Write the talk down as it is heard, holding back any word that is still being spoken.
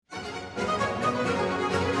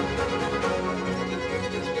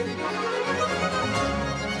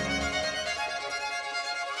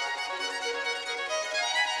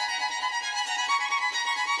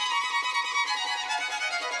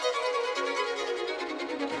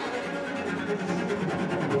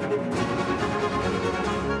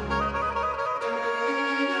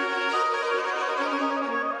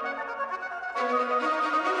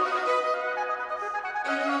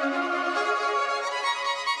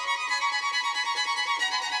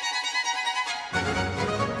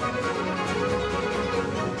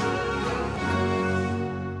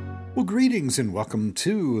Well, greetings and welcome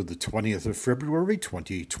to the 20th of February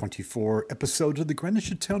 2024 episode of the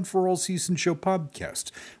Greenwich Town for All Seasons Show podcast,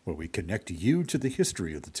 where we connect you to the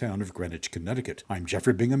history of the town of Greenwich, Connecticut. I'm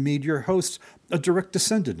Jeffrey Bingham Mead, your host, a direct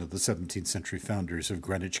descendant of the 17th century founders of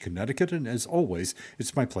Greenwich, Connecticut, and as always,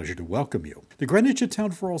 it's my pleasure to welcome you. The Greenwich Town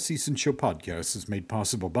for All Seasons Show podcast is made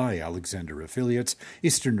possible by Alexander Affiliates,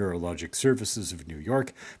 Eastern Neurologic Services of New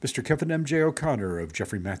York, Mr. Kevin M.J. O'Connor of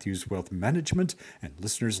Jeffrey Matthews Wealth Management, and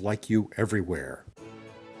listeners like you everywhere.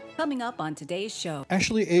 Coming up on today's show,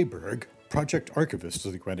 Ashley Aberg, Project Archivist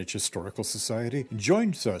of the Greenwich Historical Society,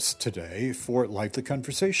 joins us today for lively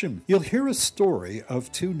conversation. You'll hear a story of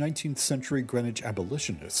two 19th century Greenwich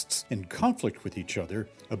abolitionists in conflict with each other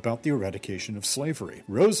about the eradication of slavery.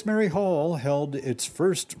 Rosemary Hall held its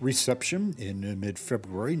first reception in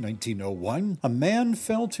mid-February 1901. A man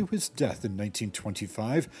fell to his death in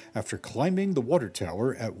 1925 after climbing the water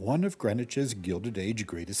tower at one of Greenwich's Gilded Age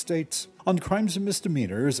great estates. On crimes and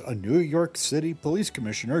misdemeanors, a New York City police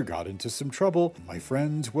commissioner got into some trouble. My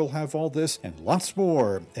friends will have all this and lots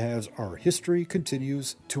more as our history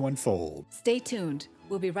continues to unfold. Stay tuned.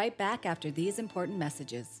 We'll be right back after these important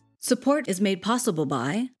messages. Support is made possible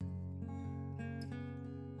by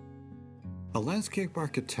a landscape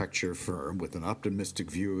architecture firm with an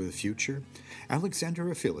optimistic view of the future.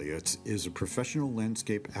 Alexander Affiliates is a professional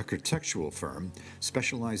landscape architectural firm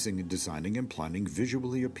specializing in designing and planning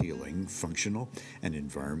visually appealing, functional, and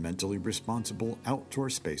environmentally responsible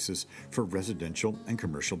outdoor spaces for residential and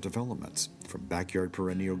commercial developments. From backyard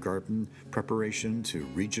perennial garden preparation to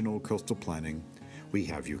regional coastal planning, we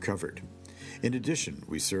have you covered. In addition,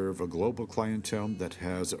 we serve a global clientele that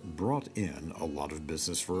has brought in a lot of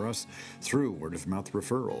business for us through word-of-mouth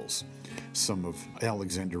referrals. Some of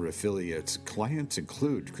Alexander Affiliates' clients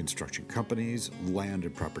include construction companies, land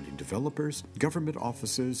and property developers, government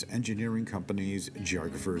offices, engineering companies,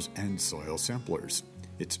 geographers, and soil samplers.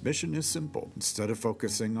 Its mission is simple. Instead of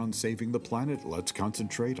focusing on saving the planet, let's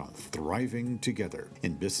concentrate on thriving together.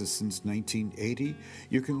 In business since 1980,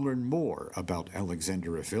 you can learn more about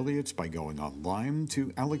Alexander Affiliates by going online to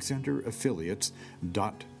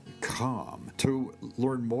alexanderaffiliates.com. To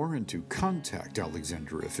learn more and to contact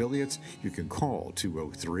Alexander Affiliates, you can call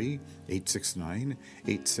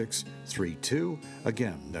 203-869-8632.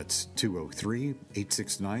 Again, that's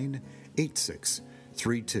 203-869-8632.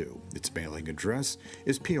 Its mailing address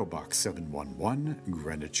is P.O. Box 711,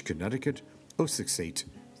 Greenwich, Connecticut,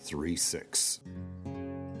 06836.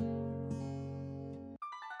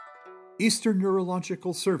 Eastern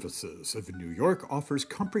Neurological Services of New York offers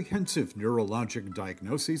comprehensive neurologic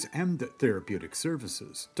diagnoses and therapeutic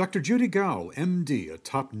services. Dr. Judy Gao, MD, a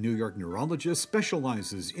top New York neurologist,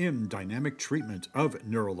 specializes in dynamic treatment of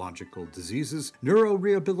neurological diseases,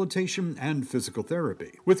 neurorehabilitation, and physical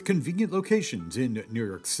therapy. With convenient locations in New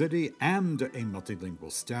York City and a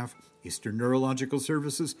multilingual staff, Eastern Neurological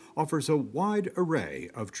Services offers a wide array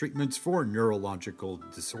of treatments for neurological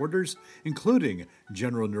disorders, including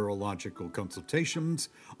general neurological consultations,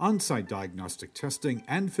 on-site diagnostic testing,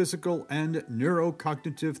 and physical and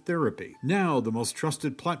neurocognitive therapy. Now, the most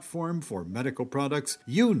trusted platform for medical products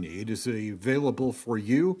you need is available for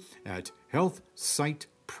you at HealthSite.com.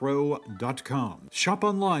 Pro.com. Shop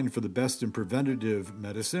online for the best in preventative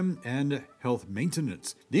medicine and health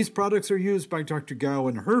maintenance. These products are used by Dr. Gao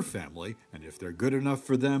and her family, and if they're good enough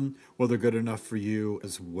for them, well, they're good enough for you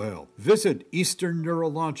as well. Visit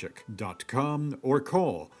easternneurologic.com or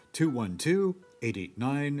call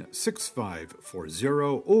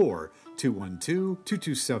 212-889-6540 or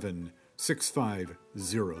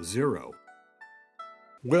 212-227-6500.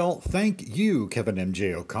 Well, thank you, Kevin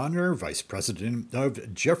M.J. O'Connor, Vice President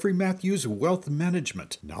of Jeffrey Matthews Wealth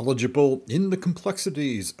Management, knowledgeable in the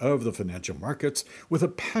complexities of the financial markets with a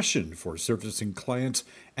passion for servicing clients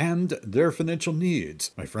and their financial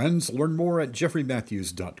needs. My friends, learn more at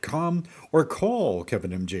jeffreymatthews.com or call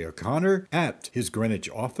Kevin M.J. O'Connor at his Greenwich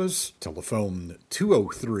office, telephone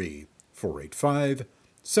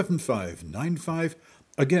 203-485-7595.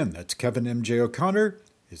 Again, that's Kevin M.J. O'Connor,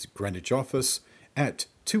 his Greenwich office, at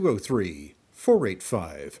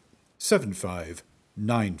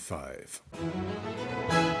 203-485-7595.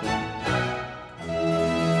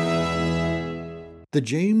 The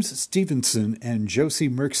James Stevenson and Josie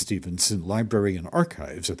Merck Stevenson Library and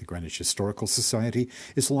Archives at the Greenwich Historical Society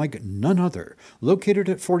is like none other. Located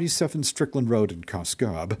at 47 Strickland Road in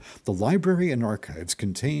Coscob, the Library and Archives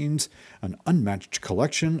contains an unmatched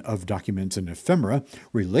collection of documents and ephemera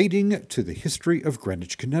relating to the history of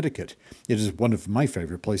Greenwich, Connecticut. It is one of my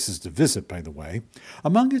favorite places to visit, by the way.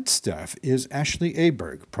 Among its staff is Ashley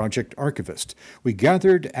Aberg, Project Archivist. We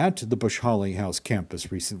gathered at the Bush Holly House campus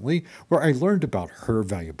recently, where I learned about her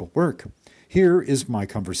valuable work. Here is my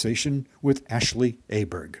conversation with Ashley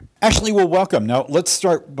Aberg. Ashley, well, welcome. Now, let's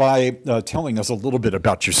start by telling us a little bit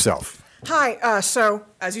about yourself. Hi, so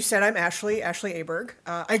as you said, I'm Ashley Aberg.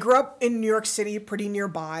 I grew up in New York City, pretty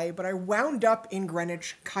nearby, but I wound up in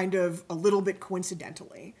Greenwich kind of a little bit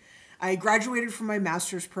coincidentally. I graduated from my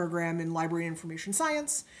master's program in library and information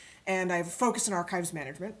science, and I have a focus in archives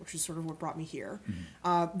management, which is sort of what brought me here.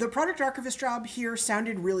 Mm-hmm. The project archivist job here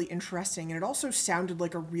sounded really interesting, and it also sounded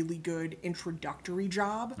like a really good introductory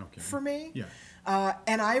job for me. Yeah.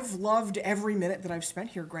 And I've loved every minute that I've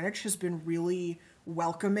spent here. Greenwich has been really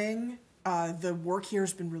welcoming. The work here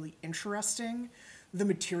has been really interesting. The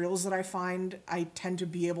materials that I find, I tend to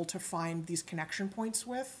be able to find these connection points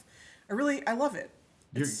with. I love it.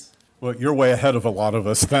 You're way ahead of a lot of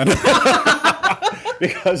us then.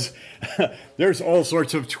 Because there's all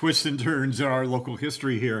sorts of twists and turns in our local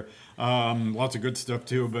history here. Lots of good stuff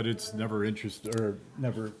too, but it's never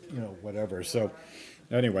whatever. So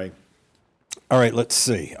anyway, all right, let's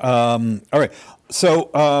see. All right, so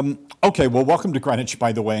well, welcome to Greenwich,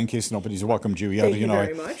 by the way, in case nobody's welcomed you yet. Thank you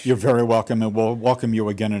very much. You're very welcome, and we'll welcome you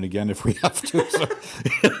again and again if we have to. So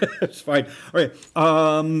it's fine.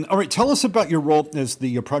 All right. Tell us about your role as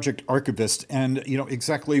the project archivist, and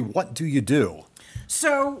exactly what do you do?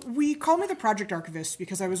 So we call me the project archivist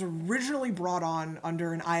because I was originally brought on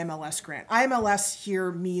under an IMLS grant. IMLS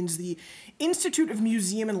here means the Institute of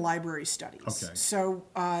Museum and Library Studies. Okay. So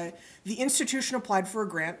the institution applied for a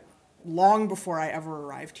grant long before I ever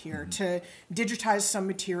arrived here to digitize some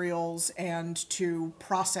materials and to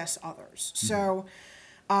process others. Mm-hmm. So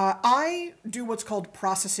I do what's called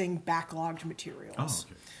processing backlogged materials. Oh,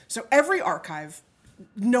 okay. So every archive,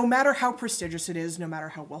 no matter how prestigious it is, no matter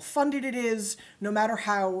how well funded it is, no matter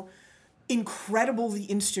how incredible the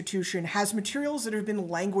institution, has materials that have been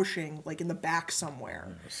languishing like in the back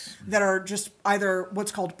somewhere that are just either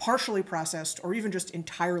what's called partially processed or even just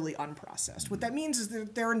entirely unprocessed. What that means is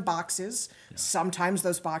that they're in boxes. Yeah. Sometimes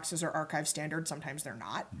those boxes are archive standard, sometimes they're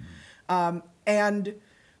not. And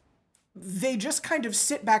they just kind of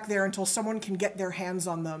sit back there until someone can get their hands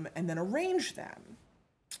on them and then arrange them.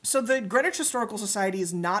 So the Greenwich Historical Society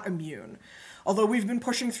is not immune, although we've been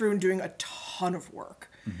pushing through and doing a ton of work.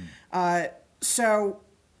 So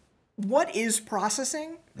what is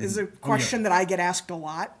processing is a question that I get asked a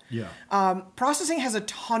lot. Yeah. Processing has a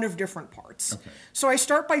ton of different parts. Okay. So I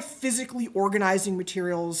start by physically organizing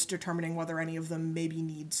materials, determining whether any of them maybe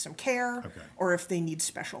need some care or if they need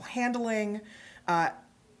special handling.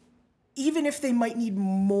 Even if they might need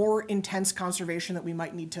more intense conservation that we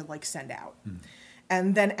might need to send out.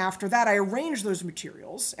 And then after that, I arrange those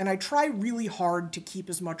materials, and I try really hard to keep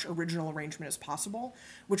as much original arrangement as possible,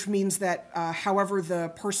 which means that however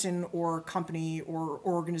the person or company or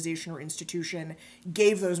organization or institution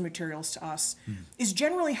gave those materials to us is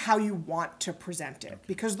generally how you want to present it,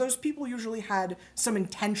 because those people usually had some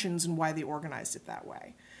intentions in why they organized it that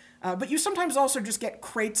way. But you sometimes also just get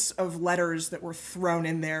crates of letters that were thrown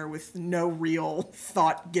in there with no real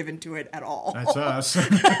thought given to it at all. That's us.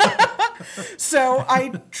 So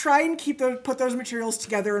I try and put those materials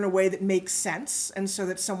together in a way that makes sense, and so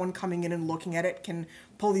that someone coming in and looking at it can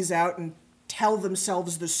pull these out and tell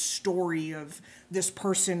themselves the story of this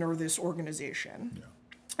person or this organization. Yeah.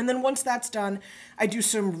 And then once that's done, I do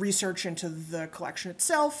some research into the collection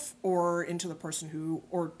itself, or into the person who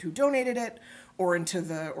donated it, or into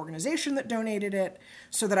the organization that donated it,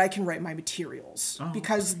 so that I can write my materials. Oh,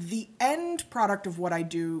 because the end product of what I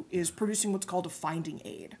do is producing what's called a finding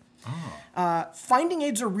aid. Oh. Finding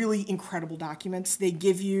aids are really incredible documents. They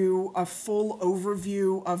give you a full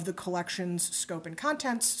overview of the collection's scope and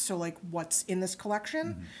contents, so what's in this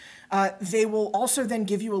collection. They will also then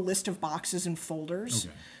give you a list of boxes and folders,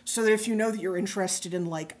 so that if you know that you're interested in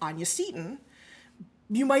Anya Seton,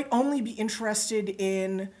 you might only be interested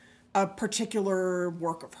in a particular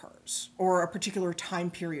work of hers or a particular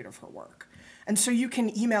time period of her work. And so you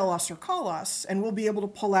can email us or call us, and we'll be able to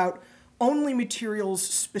pull out only materials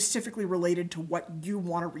specifically related to what you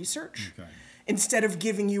want to research, instead of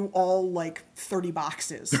giving you all 30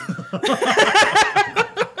 boxes.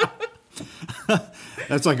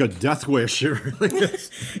 That's like a death wish. It really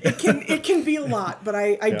is. It can be a lot, but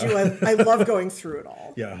I love going through it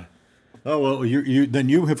all. Yeah. Oh, well,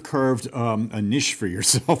 you have carved a niche for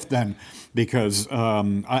yourself then, because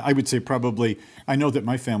I would say probably, I know that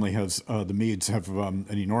my family has, the Meads have an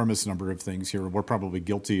enormous number of things here. We're probably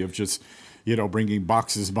guilty of just, bringing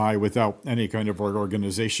boxes by without any kind of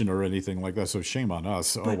organization or anything like that. So shame on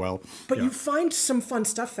us. But you find some fun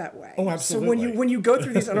stuff that way. Oh, absolutely. So when you go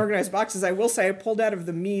through these unorganized boxes, I will say I pulled out of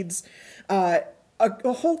the Meads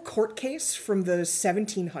a whole court case from the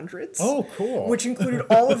 1700s. Oh, cool. Which included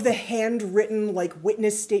all of the handwritten, like,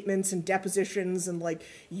 witness statements and depositions and, like,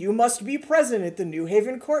 you must be present at the New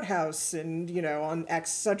Haven courthouse and, on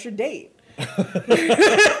X such a date.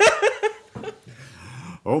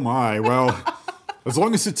 Oh, my. Well, as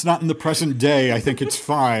long as it's not in the present day, I think it's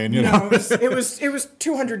fine, know. It was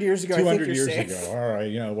 200 years ago. 200 years ago. All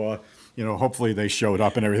right. Well, hopefully they showed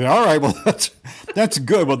up and everything. All right. Well, that's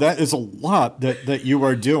good. Well, that is a lot that you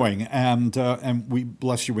are doing, and we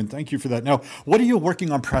bless you and thank you for that. Now, what are you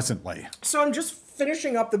working on presently? So I'm just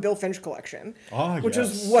finishing up the Bill Finch collection, which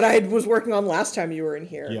yes. is what I was working on last time you were in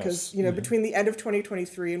here. Because, Yes. between the end of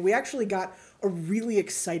 2023 and we actually got a really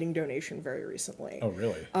exciting donation very recently. Oh,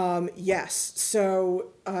 really? Yes.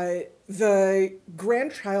 So the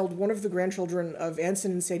grandchild, one of the grandchildren of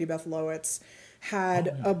Anson and Sadie Beth Lowitz,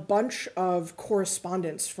 had a bunch of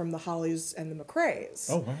correspondence from the Hollies and the McRaes.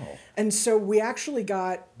 Oh, wow. And so we actually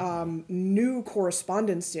got new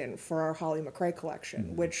correspondence in for our Holly McRae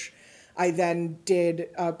collection, which I then did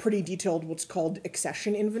a pretty detailed what's called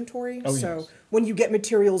accession inventory. So when you get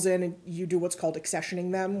materials in, you do what's called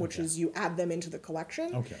accessioning them, which is you add them into the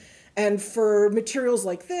collection. Okay. And for materials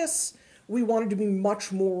like this, we wanted to be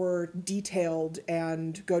much more detailed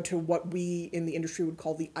and go to what we in the industry would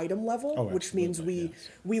call the item level, which means we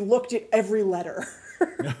looked at every letter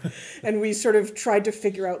and we sort of tried to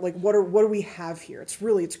figure out like what do we have here.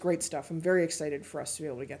 It's great stuff. I'm very excited for us to be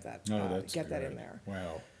able to get that that in there.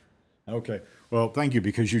 Wow. Okay. Well, thank you,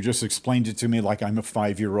 because you just explained it to me like I'm a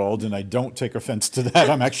 5-year-old, and I don't take offense to that.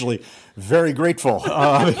 I'm actually very grateful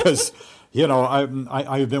because,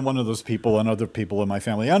 I've been one of those people, and other people in my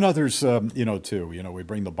family and others, too. We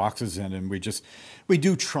bring the boxes in and we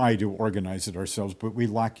do try to organize it ourselves, but we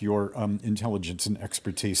lack your intelligence and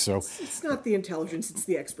expertise. So it's not the intelligence, it's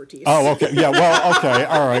the expertise. Oh, okay. Yeah, well, okay.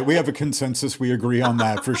 All right. We have a consensus. We agree on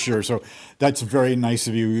that for sure. So that's very nice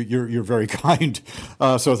of you. You're very kind.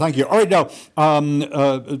 So thank you. All right. Now,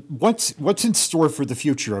 what's in store for the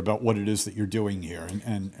future about what it is that you're doing here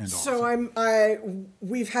and all? So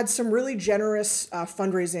we've had some really generous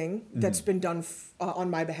fundraising that's been done on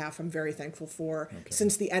my behalf. I'm very thankful for.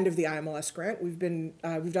 Since the end of the IMLS grant, we've done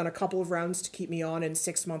a couple of rounds to keep me on in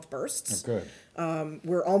 6-month bursts. Oh, good.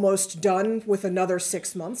 We're almost done with another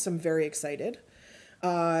 6 months. I'm very excited.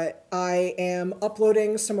 I am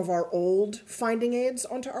uploading some of our old finding aids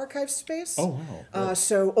onto archive space. Oh, wow.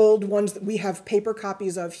 So old ones that we have paper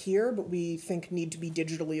copies of here, but we think need to be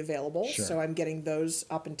digitally available. Sure. So I'm getting those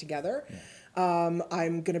up and together. Yeah.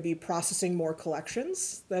 I'm going to be processing more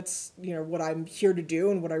collections. That's, what I'm here to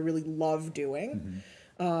do and what I really love doing.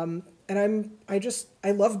 And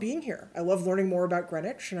I love being here. I love learning more about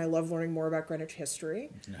Greenwich, and I love learning more about Greenwich history.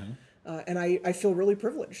 And I feel really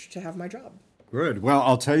privileged to have my job. Good. Well,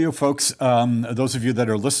 I'll tell you, folks, those of you that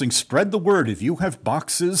are listening, spread the word. If you have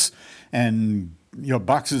boxes and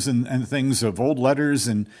things of old letters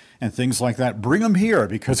and things like that, bring them here,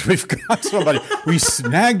 because we've got somebody. We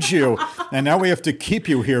snagged you, and now we have to keep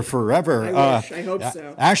you here forever. I wish. I hope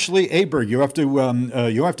so. Ashley Aberg, you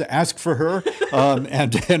have to ask for her,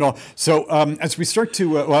 So as we start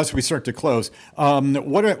to close,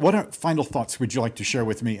 what are final thoughts would you like to share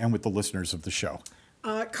with me and with the listeners of the show?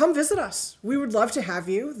 Come visit us. We would love to have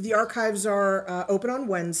you. The archives are open on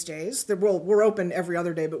Wednesdays. We're open every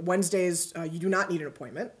other day, but Wednesdays you do not need an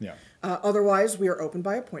appointment. Yeah. Otherwise, we are open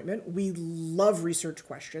by appointment. We love research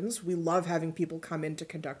questions. We love having people come in to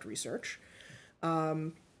conduct research.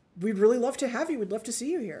 We'd really love to have you. We'd love to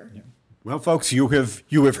see you here. Yeah. Well, folks, you have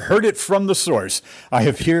heard it from the source. I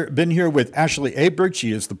have been here with Ashley Aberg.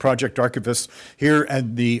 She is the project archivist here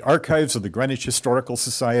at the Archives of the Greenwich Historical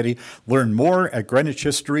Society. Learn more at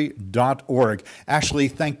greenwichhistory.org. Ashley,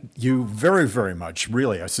 thank you very, very much.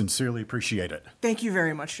 Really, I sincerely appreciate it. Thank you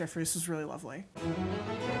very much, Jeffrey. This was really lovely.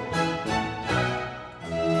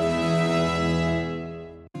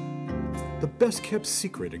 The best-kept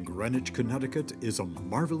secret in Greenwich, Connecticut is a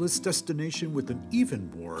marvelous destination with an even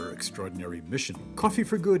more extraordinary mission. Coffee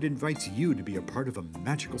for Good invites you to be a part of a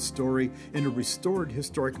magical story in a restored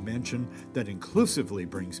historic mansion that inclusively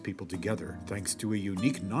brings people together, thanks to a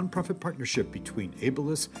unique nonprofit partnership between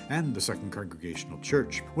Ableist and the Second Congregational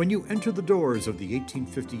Church. When you enter the doors of the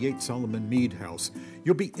 1858 Solomon Mead House,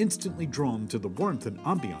 you'll be instantly drawn to the warmth and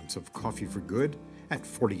ambiance of Coffee for Good at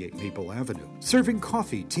 48 Maple Avenue. Serving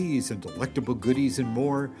coffee, teas, and delectable goodies and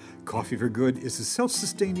more, Coffee for Good is a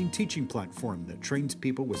self-sustaining teaching platform that trains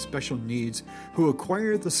people with special needs who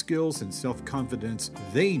acquire the skills and self-confidence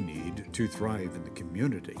they need to thrive in the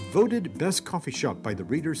community. Voted Best Coffee Shop by the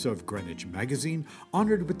readers of Greenwich Magazine,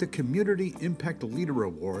 honored with the Community Impact Leader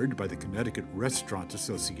Award by the Connecticut Restaurant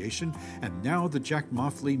Association, and now the Jack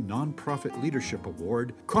Moffley Nonprofit Leadership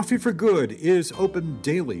Award, Coffee for Good is open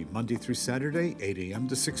daily, Monday through Saturday, 8 a.m.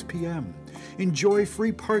 to 6 p.m. Enjoy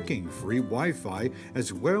free parking, free Wi-Fi,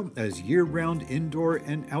 as well as year-round indoor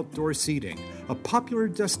and outdoor seating, a popular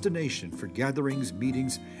destination for gatherings,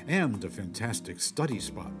 meetings, and a fantastic study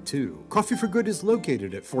spot, too. Coffee for Good is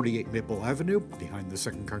located at 48 Maple Avenue, behind the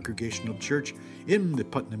Second Congregational Church in the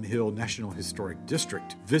Putnam Hill National Historic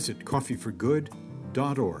District. Visit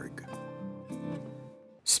coffeeforgood.org.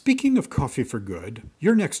 Speaking of Coffee for Good,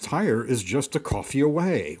 your next hire is just a coffee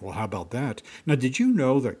away. Well, how about that? Now, did you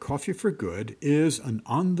know that Coffee for Good is an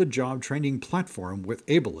on-the-job training platform with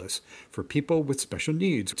Ableist for people with special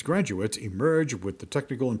needs? Its graduates emerge with the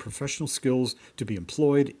technical and professional skills to be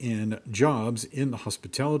employed in jobs in the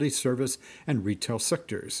hospitality, service, and retail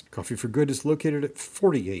sectors. Coffee for Good is located at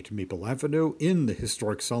 48 Maple Avenue in the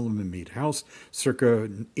historic Solomon Mead House, circa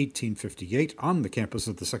 1858, on the campus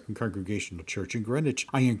of the Second Congregational Church in Greenwich.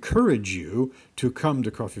 I encourage you to come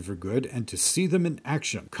to Coffee for Good and to see them in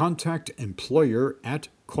action. Contact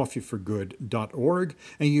employer@coffeeforgood.org,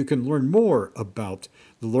 and you can learn more about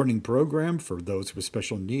the learning program for those with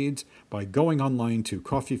special needs by going online to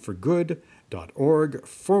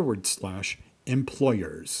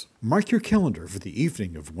coffeeforgood.org/employers. Mark your calendar for the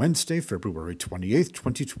evening of Wednesday, February 28th,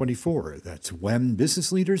 2024. That's when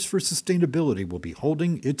Business Leaders for Sustainability will be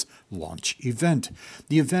holding its launch event.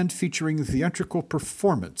 The event, featuring theatrical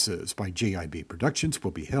performances by JIB Productions,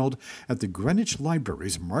 will be held at the Greenwich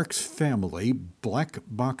Library's Mark's Family Black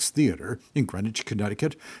Box Theater in Greenwich,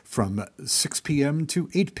 Connecticut from 6 p.m. to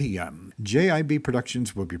 8 p.m. JIB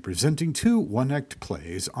Productions will be presenting 2 one-act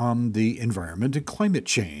plays on the environment and climate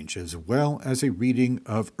change, as well as a reading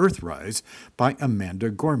of Earthrise by Amanda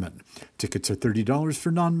Gorman. Tickets are $30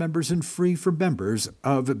 for non-members and free for members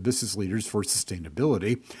of Business Leaders for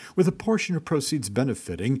Sustainability, with a portion of proceeds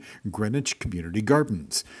benefiting Greenwich Community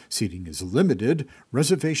Gardens. Seating is limited.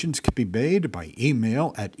 Reservations can be made by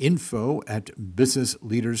email at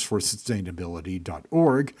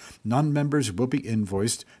info@businessleadersforsustainability.org. Non-members will be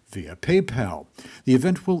invoiced via PayPal. The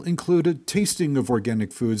event will include a tasting of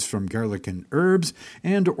organic foods from Garlic and Herbs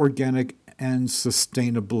and organic and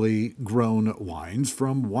sustainably grown wines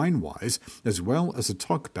from WineWise, as well as a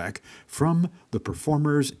talkback from the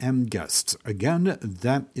performers and guests. Again,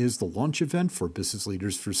 that is the launch event for Business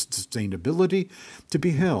Leaders for Sustainability, to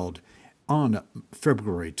be held on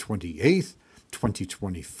February 28th,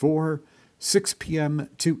 2024, 6 p.m.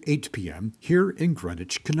 to 8 p.m. here in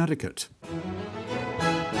Greenwich, Connecticut.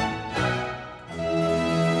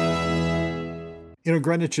 You know,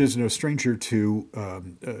 Greenwich is no stranger to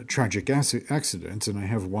tragic accidents, and I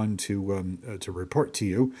have one to report to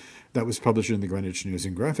you that was published in the Greenwich News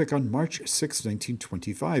and Graphic on March 6,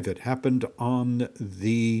 1925. It happened on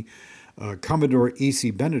the Commodore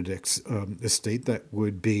E.C. Benedict's estate that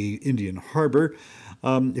would be Indian Harbor.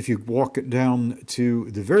 If you walk down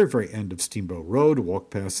to the very, very end of Steamboat Road,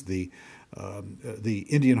 walk past the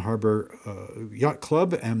Indian Harbor Yacht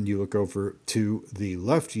Club, and you look over to the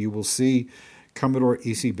left, you will see Commodore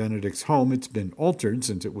E.C. Benedict's home. It's been altered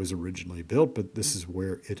since it was originally built, but this is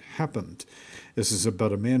where it happened. This is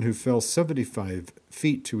about a man who fell 75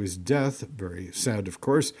 feet to his death. Very sad, of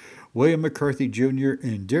course. William McCarthy Jr.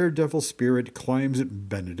 in daredevil spirit climbs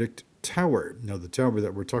Benedict Tower. Now, the tower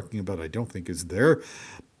that we're talking about I don't think is there,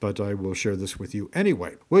 but I will share this with you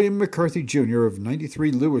anyway. William McCarthy Jr. of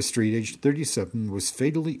 93 Lewis Street, aged 37, was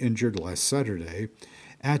fatally injured last Saturday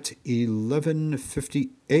at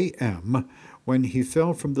 11:50 a.m. when he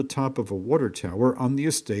fell from the top of a water tower on the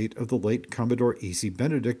estate of the late Commodore E.C.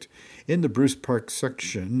 Benedict in the Bruce Park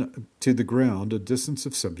section to the ground, a distance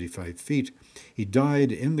of 75 feet. He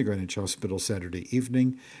died in the Greenwich Hospital Saturday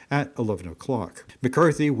evening at 11 o'clock.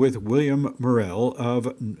 McCarthy, with William Morrell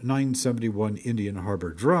of 971 Indian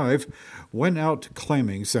Harbor Drive, went out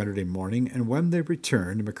clamming Saturday morning, and when they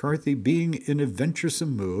returned, McCarthy, being in a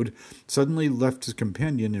venturesome mood, suddenly left his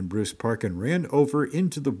companion in Bruce Park and ran over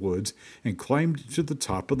into the woods and climbed to the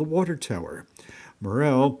top of the water tower.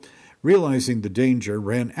 Morrell, realizing the danger,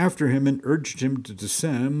 ran after him and urged him to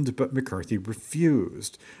descend, but McCarthy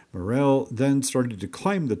refused. Morrell then started to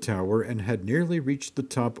climb the tower and had nearly reached the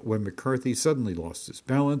top when McCarthy suddenly lost his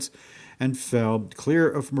balance and fell clear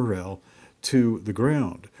of Morrell to the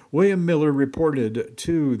ground. William Miller reported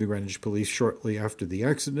to the Greenwich police shortly after the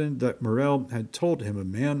accident that Morrell had told him a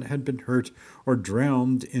man had been hurt or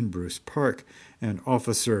drowned in Bruce Park, and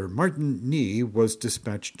Officer Martin Nee was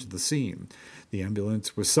dispatched to the scene. The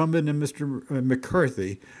ambulance was summoned and Mr.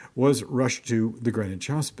 McCarthy was rushed to the Greenwich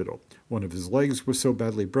Hospital. One of his legs was so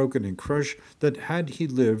badly broken and crushed that had he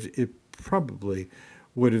lived, it probably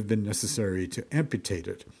would have been necessary to amputate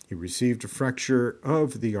it. He received a fracture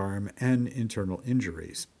of the arm and internal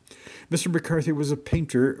injuries. Mr. McCarthy was a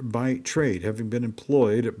painter by trade, having been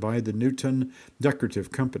employed by the Newton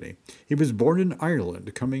Decorative Company. He was born in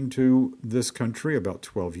Ireland, coming to this country about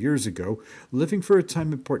 12 years ago, living for a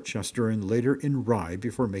time in Portchester and later in Rye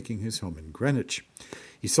before making his home in Greenwich.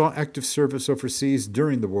 He saw active service overseas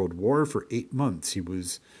during the World War for 8 months. He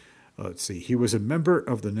was a member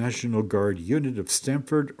of the National Guard unit of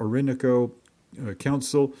Stamford, Orinoco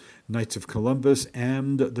Council, Knights of Columbus,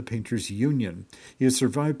 and the Painters Union. He is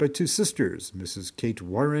survived by 2 sisters, Mrs. Kate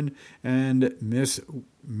Warren and Miss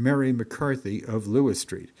Mary McCarthy of Lewis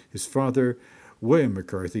Street. His father, William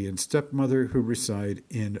McCarthy, and stepmother, who reside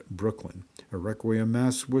in Brooklyn. A requiem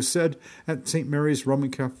mass was said at St. Mary's Roman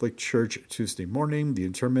Catholic Church Tuesday morning. The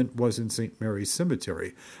interment was in St. Mary's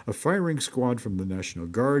Cemetery. A firing squad from the National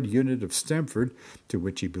Guard unit of Stamford, to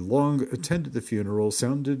which he belonged, attended the funeral,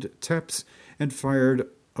 sounded taps, and fired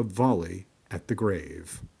a volley at the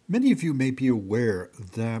grave. Many of you may be aware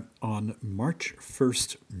that on March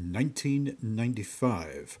 1st,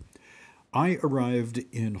 1995, I arrived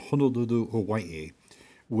in Honolulu, Hawaii,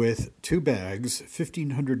 with 2 bags,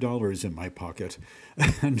 $1,500 in my pocket,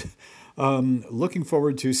 and looking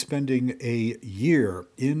forward to spending a year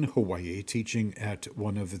in Hawaii teaching at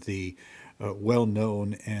one of the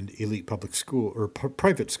well-known and elite public school, or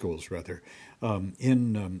private schools, rather,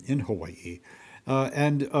 in Hawaii.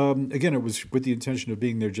 Again, it was with the intention of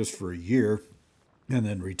being there just for a year and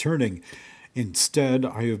then returning. Instead,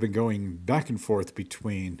 I have been going back and forth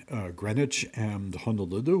between Greenwich and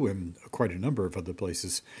Honolulu and quite a number of other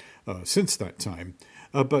places since that time.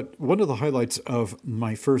 But one of the highlights of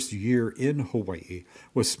my first year in Hawaii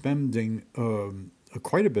was spending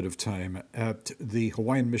quite a bit of time at the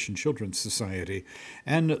Hawaiian Mission Children's Society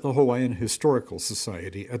and the Hawaiian Historical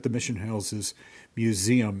Society at the Mission Houses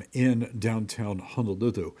Museum in downtown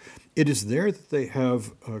Honolulu. It is there that they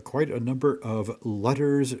have quite a number of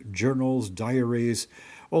letters, journals, diaries,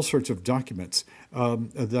 all sorts of documents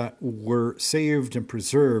that were saved and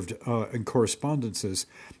preserved in correspondences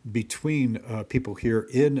between people here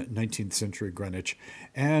in 19th century Greenwich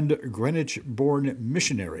and Greenwich-born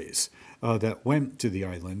missionaries that went to the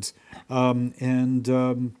islands. And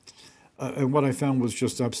what I found was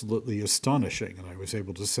just absolutely astonishing, and I was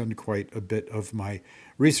able to send quite a bit of my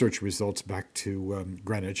research results back to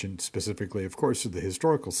Greenwich, and specifically, of course, to the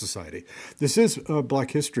Historical Society. This is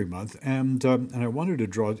Black History Month, and I wanted to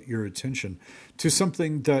draw your attention to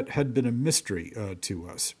something that had been a mystery to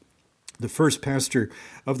us. The first pastor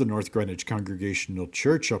of the North Greenwich Congregational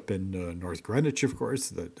Church up in North Greenwich, of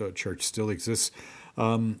course, the church still exists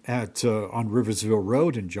on Riversville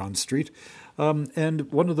Road and John Street.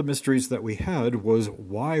 And one of the mysteries that we had was,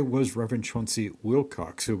 why was Reverend Chauncey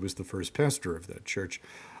Wilcox, who was the first pastor of that church,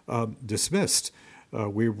 dismissed?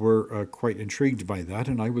 We were quite intrigued by that,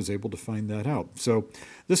 and I was able to find that out. So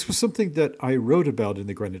this was something that I wrote about in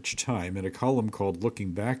the Greenwich Time in a column called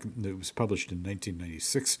Looking Back. It was published in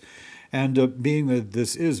 1996. And being that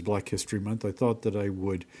this is Black History Month, I thought that I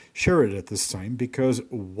would share it at this time because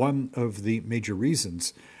one of the major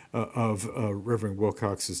reasons of Reverend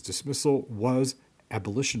Wilcox's dismissal was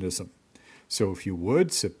abolitionism. So if you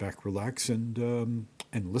would, sit back, relax, and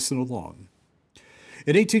listen along.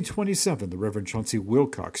 In 1827, the Reverend Chauncey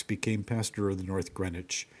Wilcox became pastor of the North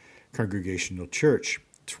Greenwich Congregational Church.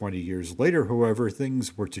 20 years later, however,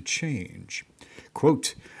 things were to change.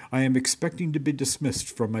 Quote, "I am expecting to be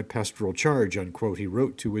dismissed from my pastoral charge," unquote, he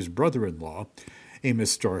wrote to his brother-in-law,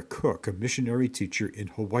 Amos Starr Cook, a missionary teacher in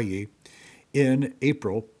Hawaii, in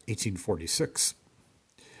April 1846.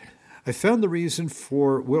 I found the reason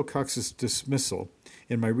for Wilcox's dismissal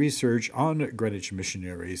in my research on Greenwich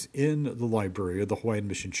missionaries in the library of the Hawaiian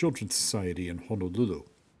Mission Children's Society in Honolulu.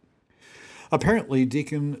 Apparently,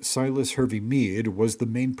 Deacon Silas Hervey Mead was the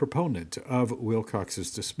main proponent of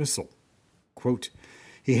Wilcox's dismissal. Quote,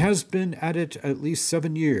 "He has been at it at least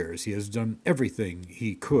 7 years. He has done everything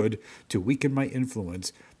he could to weaken my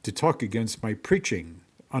influence, to talk against my preaching,"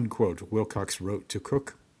 unquote, Wilcox wrote to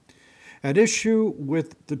Cook. At issue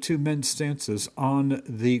with the two men's stances on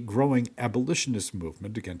the growing abolitionist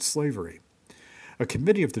movement against slavery. A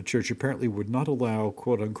committee of the church apparently would not allow,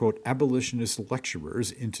 quote-unquote, abolitionist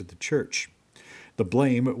lecturers into the church. The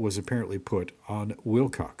blame was apparently put on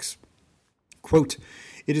Wilcox. Quote,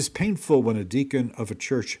 "It is painful when a deacon of a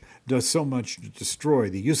church does so much to destroy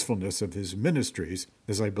the usefulness of his ministries,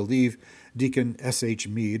 as I believe Deacon S.H.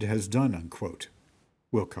 Meade has done," unquote,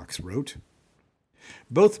 Wilcox wrote.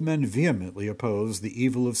 Both men vehemently opposed the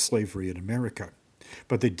evil of slavery in America,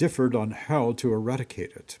 but they differed on how to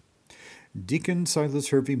eradicate it. Deacon Silas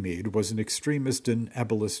Hervey Meade was an extremist in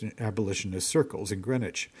abolitionist circles in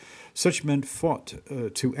Greenwich. Such men fought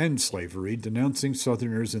to end slavery, denouncing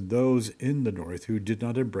Southerners and those in the North who did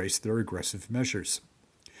not embrace their aggressive measures.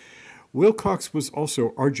 Wilcox was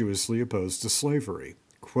also arduously opposed to slavery.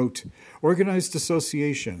 Quote, "Organized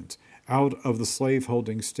associations out of the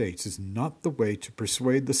slave-holding states is not the way to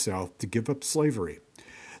persuade the South to give up slavery.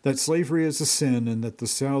 That slavery is a sin and that the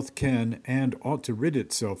South can and ought to rid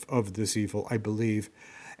itself of this evil, I believe,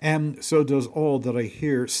 and so does all that I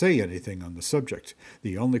hear say anything on the subject.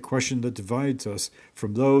 The only question that divides us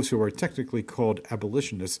from those who are technically called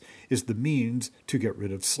abolitionists is the means to get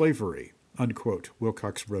rid of slavery," unquote,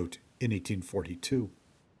 Wilcox wrote in 1842.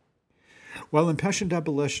 While impassioned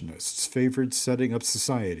abolitionists favored setting up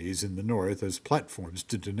societies in the North as platforms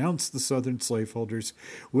to denounce the Southern slaveholders,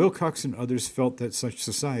 Wilcox and others felt that such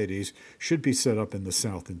societies should be set up in the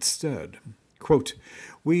South instead. Quote,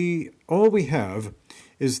 all we have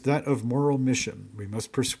is that of moral mission. We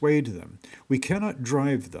must persuade them. We cannot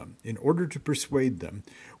drive them. In order to persuade them,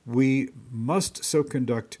 we must so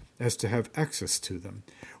conduct as to have access to them.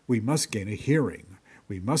 We must gain a hearing.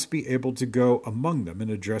 We must be able to go among them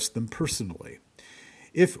and address them personally.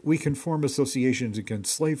 If we can form associations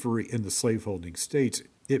against slavery in the slaveholding states,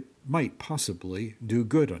 it might possibly do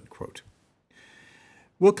good," unquote.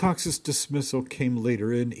 Wilcox's dismissal came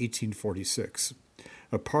later in 1846.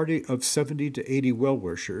 A party of 70 to 80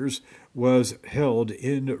 well-wishers was held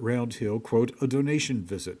in Round Hill, quote, "a donation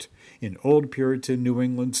visit in old Puritan New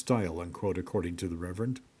England style," unquote, according to the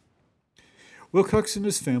Reverend. Wilcox and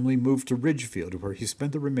his family moved to Ridgefield, where he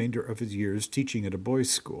spent the remainder of his years teaching at a boys'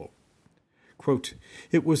 school. Quote,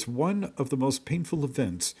 "It was one of the most painful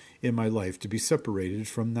events in my life to be separated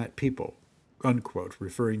from that people," unquote,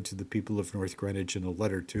 referring to the people of North Greenwich in a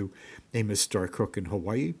letter to Amos Starr Cook in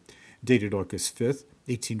Hawaii, dated August 5th,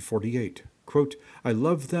 1848. Quote, "I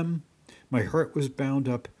loved them. My heart was bound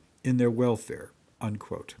up in their welfare,"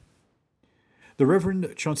 unquote. The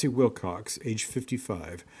Reverend Chauncey Wilcox, age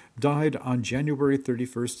 55, died on January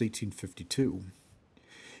 31st, 1852.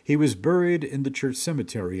 He was buried in the church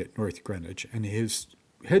cemetery at North Greenwich, and his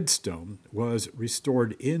headstone was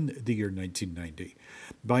restored in the year 1990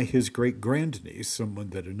 by his great-grandniece, someone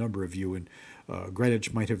that a number of you in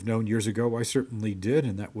Greenwich might have known years ago. I certainly did,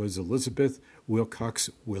 and that was Elizabeth Wilcox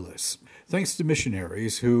Willis. Thanks to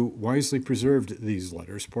missionaries who wisely preserved these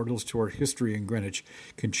letters, portals to our history in Greenwich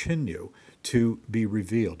continue to be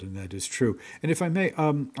revealed, and that is true. And if I may,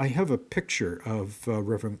 I have a picture of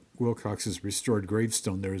Reverend Wilcox's restored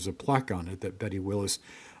gravestone. There is a plaque on it that Betty Willis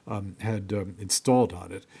had installed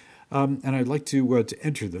on it. And I'd like to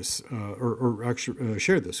enter this, or actually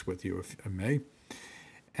share this with you, if I may.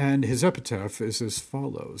 And his epitaph is as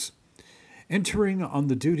follows. "Entering on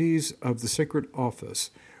the duties of the sacred office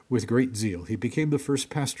with great zeal, he became the first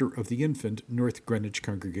pastor of the infant North Greenwich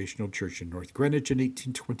Congregational Church in North Greenwich in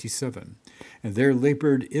 1827, and there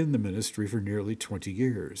labored in the ministry for nearly 20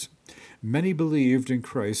 years. Many believed in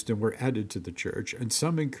Christ and were added to the church, and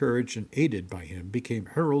some, encouraged and aided by him, became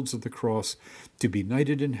heralds of the cross to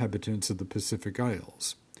benighted inhabitants of the Pacific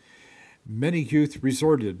Isles. Many youth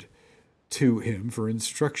resorted to him for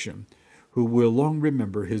instruction, who will long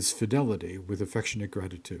remember his fidelity with affectionate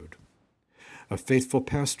gratitude. A faithful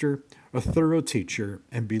pastor, a thorough teacher,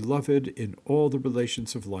 and beloved in all the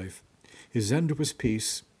relations of life, his end was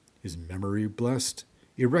peace, his memory blessed,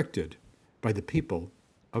 erected by the people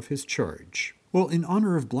of his charge." Well, in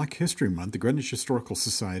honor of Black History Month, the Greenwich Historical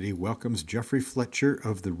Society welcomes Jeffrey Fletcher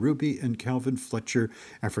of the Ruby and Calvin Fletcher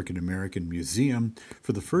African American Museum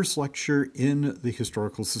for the first lecture in the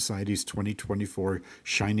Historical Society's 2024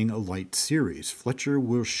 Shining a Light series. Fletcher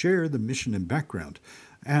will share the mission and background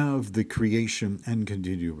of the creation and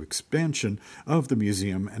continued expansion of the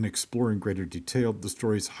museum and explore in greater detail the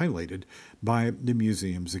stories highlighted by the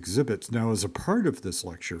museum's exhibits. Now, as a part of this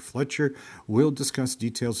lecture, Fletcher will discuss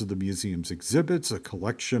details of the museum's exhibits, a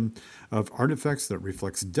collection of artifacts that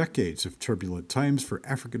reflects decades of turbulent times for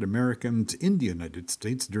African Americans in the United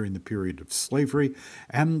States during the period of slavery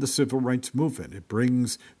and the civil rights movement. It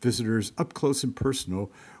brings visitors up close and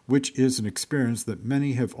personal which is an experience that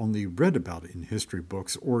many have only read about in history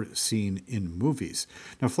books or seen in movies.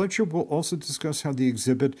 Now, Fletcher will also discuss how the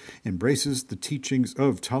exhibit embraces the teachings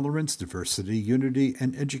of tolerance, diversity, unity,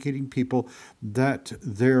 and educating people that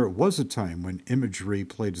there was a time when imagery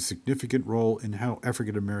played a significant role in how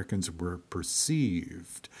African Americans were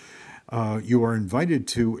perceived. You are invited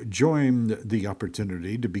to join the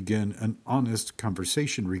opportunity to begin an honest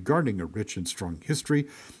conversation regarding a rich and strong history,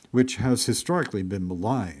 which has historically been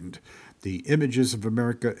maligned. The Images of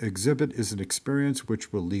America exhibit is an experience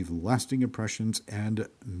which will leave lasting impressions and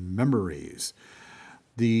memories.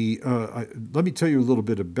 Let me tell you a little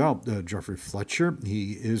bit about Geoffrey Fletcher.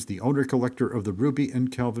 He is the owner-collector of the Ruby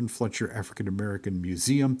and Calvin Fletcher African American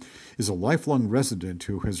Museum, is a lifelong resident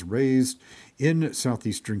who has raised in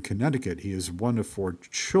southeastern Connecticut. He is one of 4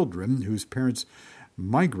 children whose parents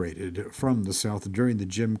migrated from the South during the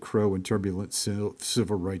Jim Crow and turbulent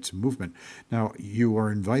civil rights movement. Now, you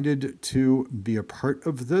are invited to be a part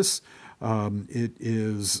of this.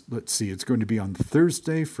 It's going to be on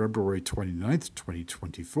Thursday, February 29th,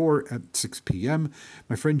 2024 at 6 p.m.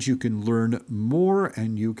 My friends, you can learn more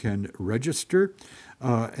and you can register,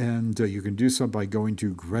 and you can do so by going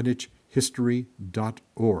to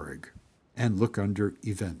greenwichhistory.org and look under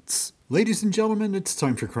events. Ladies and gentlemen, it's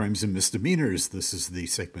time for Crimes and Misdemeanors. This is the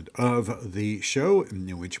segment of the show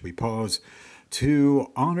in which we pause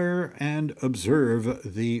to honor and observe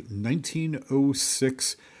the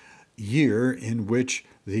 1906 year in which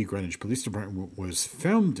the Greenwich Police Department was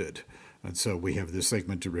founded. And so we have this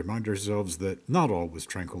segment to remind ourselves that not all was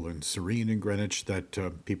tranquil and serene in Greenwich, that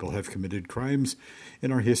people have committed crimes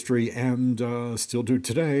in our history and still do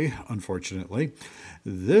today, unfortunately.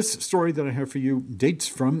 This story that I have for you dates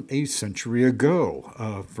from a century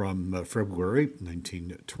ago, from February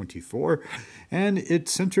 1924, and it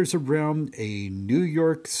centers around a New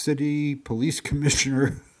York City police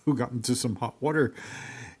commissioner who got into some hot water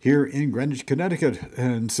here in Greenwich, Connecticut.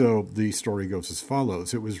 And so the story goes as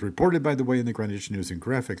follows. It was reported, by the way, in the Greenwich News and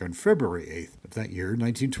Graphic on February 8th of that year,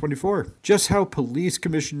 1924. Just how Police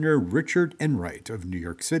Commissioner Richard Enright of New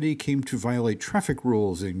York City came to violate traffic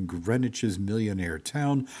rules in Greenwich's millionaire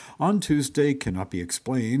town on Tuesday cannot be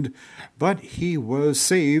explained, but he was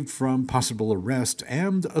saved from possible arrest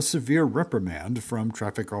and a severe reprimand from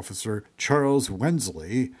traffic officer Charles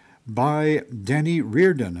Wensley by Danny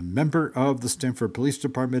Reardon, a member of the Stamford Police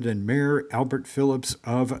Department, and Mayor Albert Phillips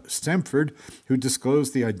of Stamford, who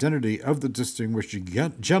disclosed the identity of the distinguished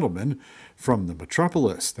gentleman from the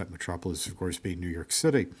metropolis. That metropolis, of course, being New York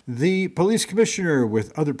City. The police commissioner,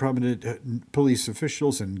 with other prominent police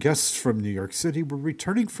officials and guests from New York City, were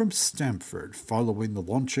returning from Stamford following the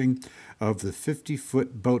launching of the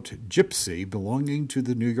 50-foot boat Gypsy belonging to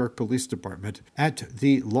the New York Police Department at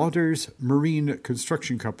the Lauders Marine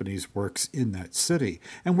Construction Company's works in that city,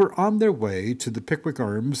 and were on their way to the Pickwick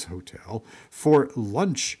Arms Hotel for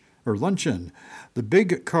luncheon. The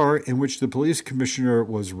big car in which the police commissioner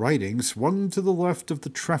was riding swung to the left of the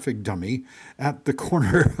traffic dummy at the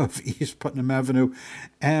corner of East Putnam Avenue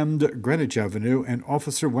and Greenwich Avenue, and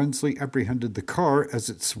Officer Wensley apprehended the car as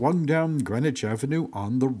it swung down Greenwich Avenue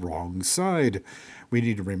on the wrong side. We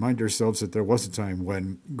need to remind ourselves that there was a time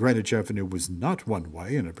when Greenwich Avenue was not one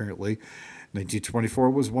way, and apparently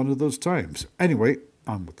 1924 was one of those times. Anyway,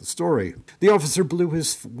 on with the story. The officer blew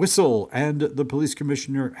his whistle, and the police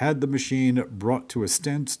commissioner had the machine brought to a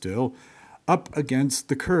standstill up against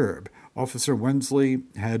the curb. Officer Wensley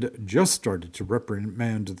had just started to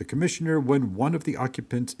reprimand the commissioner when one of the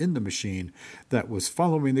occupants in the machine that was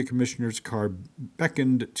following the commissioner's car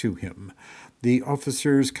beckoned to him. The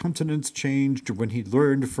officer's countenance changed when he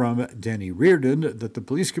learned from Danny Reardon that the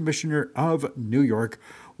police commissioner of New York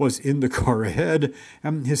was in the car ahead,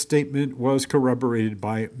 and his statement was corroborated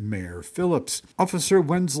by Mayor Phillips. Officer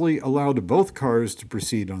Wensley allowed both cars to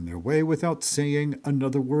proceed on their way without saying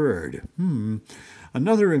another word.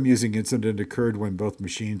 Another amusing incident occurred when both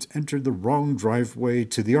machines entered the wrong driveway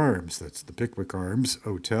to the Arms, that's the Pickwick Arms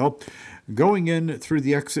Hotel, going in through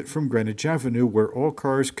the exit from Greenwich Avenue where all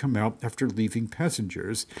cars come out after leaving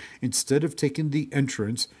passengers, instead of taking the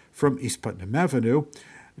entrance from East Putnam Avenue,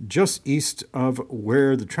 just east of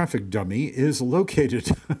where the traffic dummy is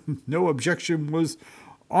located. No objection was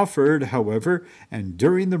offered, however, and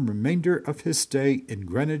during the remainder of his stay in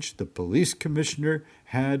Greenwich, the police commissioner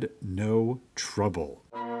had no trouble.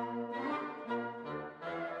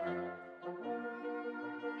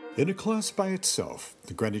 In a class by itself,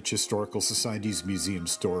 the Greenwich Historical Society's museum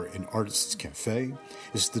store and artists' cafe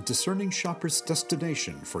is the discerning shopper's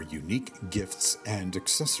destination for unique gifts and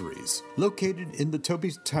accessories. Located in the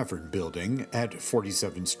Toby's Tavern building at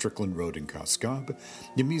 47 Strickland Road in Coscob,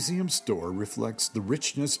 the museum store reflects the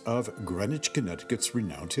richness of Greenwich, Connecticut's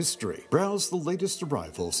renowned history. Browse the latest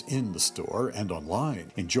arrivals in the store and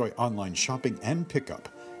online. Enjoy online shopping and pickup,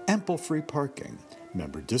 ample free parking,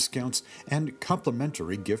 member discounts, and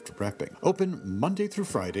complimentary gift wrapping. Open Monday through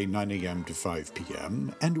Friday, 9 a.m. to 5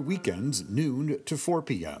 p.m., and weekends, noon to 4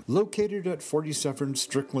 p.m. Located at 47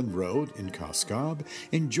 Strickland Road in Coscob,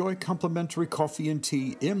 enjoy complimentary coffee and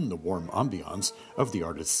tea in the warm ambiance of the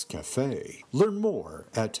Artists' Cafe. Learn more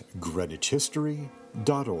at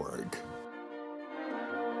greenwichhistory.org.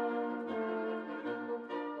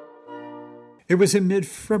 It was in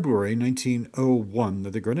mid-February 1901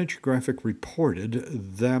 that the Greenwich Graphic reported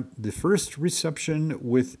that the first reception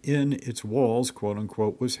within its walls,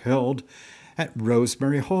 quote-unquote, was held at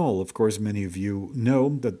Rosemary Hall. Of course, many of you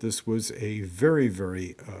know that this was a very,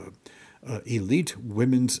 very elite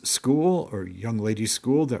women's school or young ladies'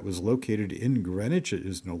 school that was located in Greenwich. It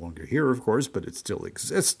is no longer here, of course, but it still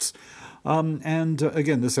exists.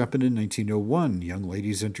 Again, this happened in 1901. Young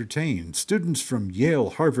ladies entertained. Students from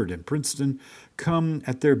Yale, Harvard, and Princeton come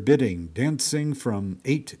at their bidding, dancing from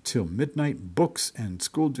 8 till midnight, books and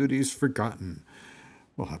school duties forgotten.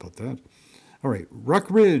 Well, how about that? All right, Rock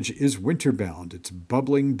Ridge is winterbound. Its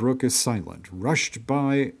bubbling brook is silent, hushed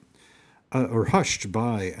by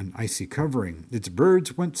an icy covering. Its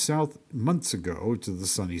birds went south months ago to the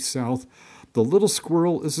sunny south. The little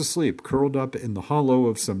squirrel is asleep, curled up in the hollow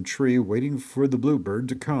of some tree, waiting for the bluebird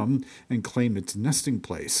to come and claim its nesting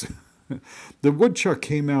place. The woodchuck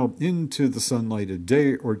came out into the sunlight a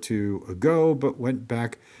day or two ago, but went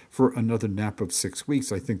back for another nap of 6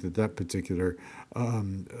 weeks. I think that particular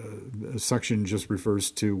section just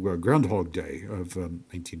refers to Groundhog Day of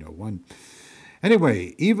 1901.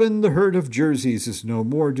 Anyway, even the herd of jerseys is no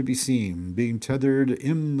more to be seen, being tethered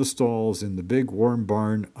in the stalls in the big warm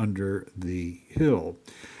barn under the hill.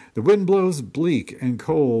 The wind blows bleak and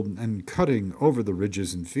cold and cutting over the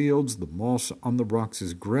ridges and fields. The moss on the rocks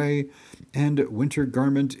is gray, and winter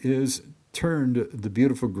garment is turned the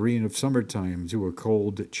beautiful green of summertime to a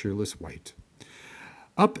cold, cheerless white.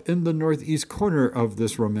 Up in the northeast corner of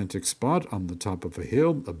this romantic spot, on the top of a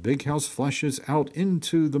hill, a big house flashes out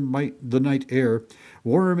into the night air,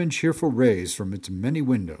 warm and cheerful rays from its many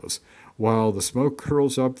windows, while the smoke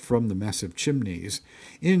curls up from the massive chimneys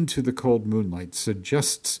into the cold moonlight,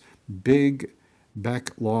 suggests big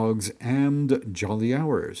back logs and jolly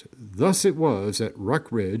hours. Thus it was at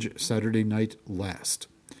Rock Ridge Saturday night last.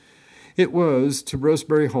 It was to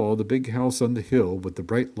Rosemary Hall, the big house on the hill with the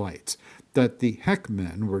bright lights, that the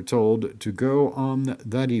hackmen were told to go on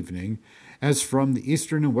that evening, as from the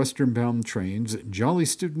eastern and western bound trains, jolly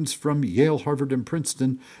students from Yale, Harvard, and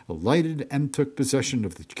Princeton alighted and took possession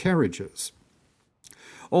of the carriages.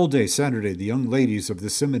 All day Saturday, the young ladies of the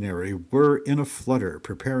seminary were in a flutter,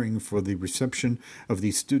 preparing for the reception of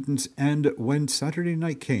these students, and when Saturday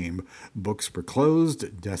night came, books were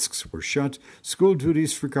closed, desks were shut, school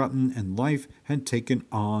duties forgotten, and life had taken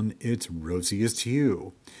on its rosiest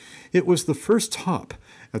hue. It was the first hop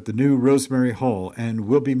at the new Rosemary Hall, and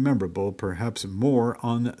will be memorable, perhaps more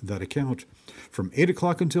on that account. From 8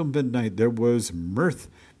 o'clock until midnight, there was mirth,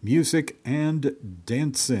 music, and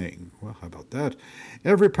dancing. Well, how about that?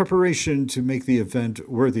 Every preparation to make the event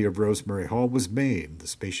worthy of Rosemary Hall was made. The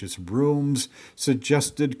spacious rooms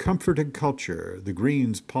suggested comfort and culture, the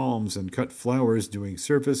greens, palms, and cut flowers doing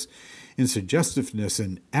service in suggestiveness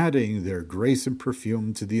and adding their grace and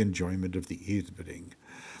perfume to the enjoyment of the evening.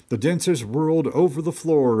 The dancers whirled over the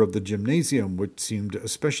floor of the gymnasium, which seemed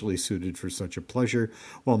especially suited for such a pleasure,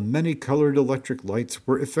 while many colored electric lights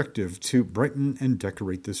were effective to brighten and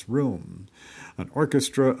decorate this room. An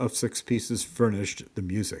orchestra of 6 pieces furnished the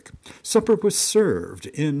music. Supper was served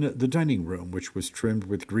in the dining room, which was trimmed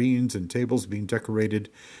with greens and tables being decorated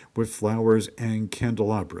with flowers and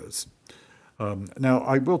candelabras. Now,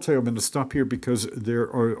 I will tell you, I'm going to stop here because there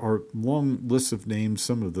are long lists of names.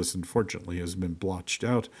 Some of this, unfortunately, has been blotched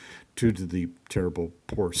out due to the terrible,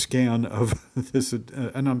 poor scan of this.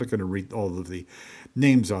 And I'm not going to read all of the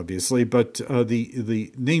names, obviously, but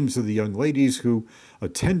the names of the young ladies who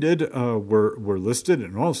attended were listed,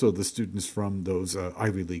 and also the students from those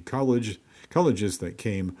Ivy League colleges that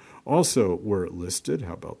came also were listed.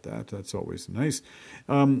 How about that? That's always nice.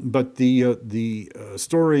 But the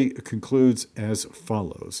story concludes as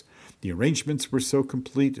follows. The arrangements were so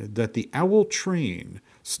complete that the owl train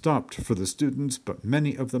stopped for the students, but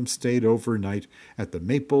many of them stayed overnight at the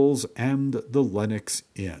Maples and the Lenox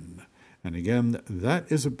Inn. And again,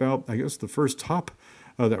 that is about, I guess, the first hop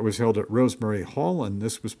that was held at Rosemary Hall, and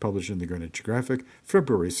this was published in the Greenwich Graphic,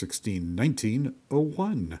 February 16,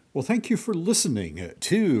 1901. Well, thank you for listening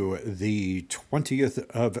to the 20th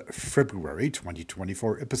of February,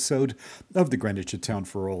 2024 episode of the Greenwich at Town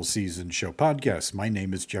for All Seasons Show podcast. My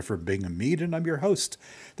name is Jeffrey Bingham Mead, and I'm your host.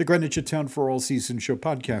 The Greenwich at Town for All Seasons Show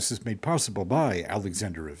podcast is made possible by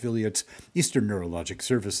Alexander Affiliates, Eastern Neurologic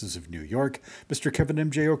Services of New York, Mr. Kevin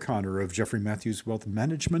M.J. O'Connor of Jeffrey Matthews Wealth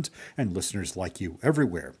Management, and listeners like you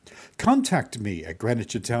everywhere. Contact me at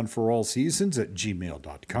Greenwich at Town for All Seasons at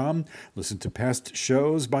gmail.com. Listen to past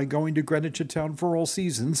shows by going to Greenwich at Town for All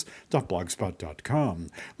Seasons.blogspot.com.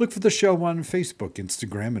 Look for the show on Facebook,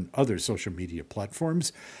 Instagram, and other social media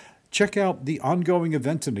platforms. Check out the ongoing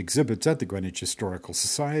events and exhibits at the Greenwich Historical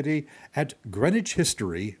Society at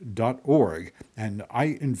greenwichhistory.org, and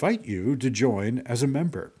I invite you to join as a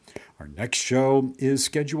member. Our next show is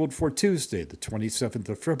scheduled for Tuesday, the 27th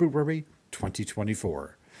of February,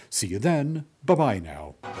 2024. See you then. Bye-bye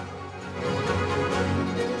now.